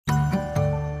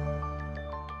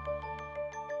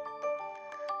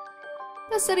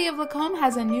The city of Lacombe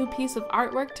has a new piece of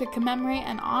artwork to commemorate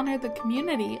and honor the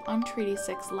community on Treaty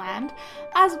 6 land,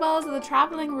 as well as the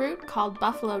traveling route called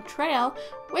Buffalo Trail,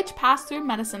 which passed through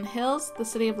Medicine Hills, the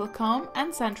city of Lacombe,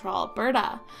 and central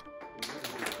Alberta.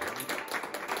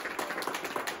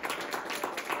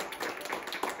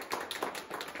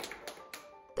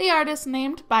 The artist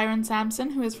named Byron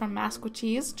Sampson, who is from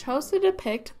Masquachese, chose to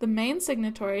depict the main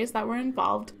signatories that were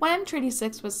involved when Treaty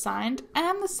 6 was signed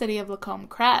and the city of Lacombe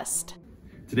crest.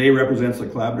 Today represents a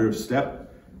collaborative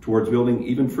step towards building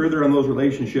even further on those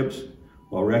relationships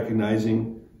while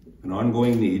recognizing an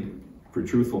ongoing need for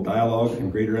truthful dialogue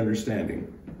and greater understanding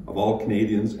of all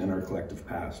Canadians and our collective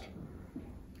past.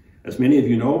 As many of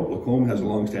you know, Lacombe has a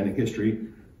long-standing history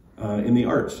in the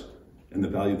arts and the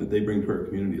value that they bring to our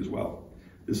community as well.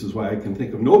 This is why I can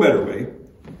think of no better way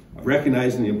of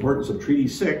recognizing the importance of Treaty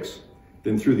 6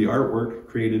 than through the artwork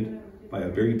created by a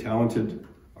very talented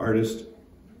artist,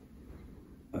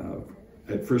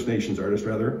 First Nations artist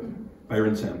rather,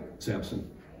 Byron Sampson.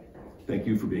 Thank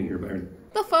you for being here, Byron.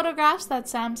 The photographs that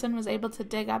Sampson was able to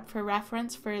dig up for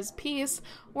reference for his piece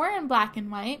were in black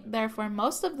and white, therefore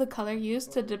most of the color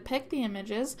used to depict the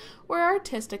images were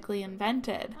artistically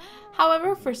invented.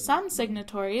 However, for some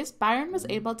signatories, Byron was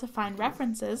able to find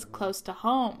references close to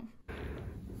home.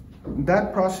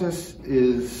 That process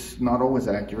is not always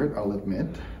accurate, I'll admit,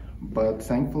 but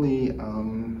thankfully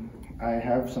I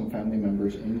have some family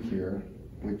members in here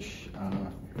which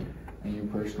I knew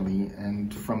personally,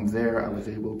 and from there I was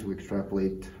able to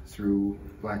extrapolate through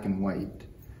black and white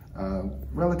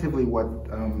relatively what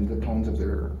the tones of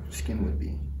their skin would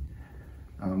be.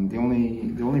 The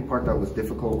only part that was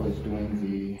difficult was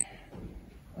doing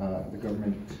the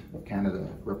Government of Canada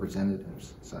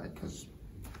representatives side, because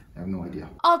I have no idea.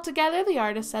 Altogether, the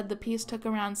artist said the piece took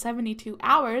around 72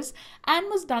 hours and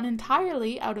was done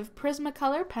entirely out of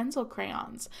Prismacolor pencil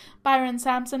crayons. Byron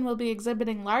Sampson will be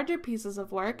exhibiting larger pieces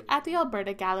of work at the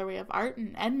Alberta Gallery of Art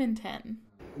in Edmonton.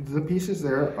 The pieces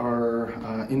there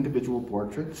are individual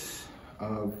portraits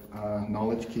of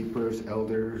knowledge keepers,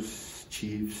 elders,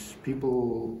 chiefs,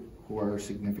 people who are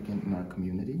significant in our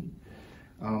community.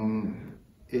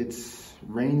 It's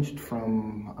ranged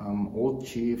from old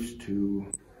chiefs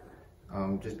to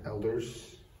just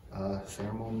elders,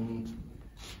 ceremony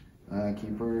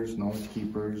keepers, knowledge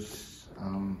keepers,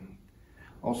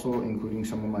 also including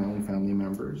some of my own family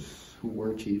members who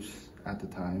were chiefs at the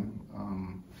time.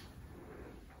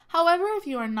 However, if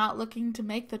you are not looking to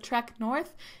make the trek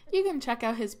north, you can check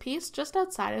out his piece just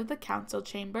outside of the council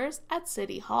chambers at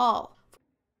City Hall.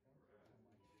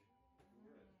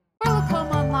 For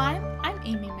Lacombe Online, I'm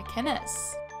Amy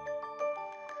McInnes.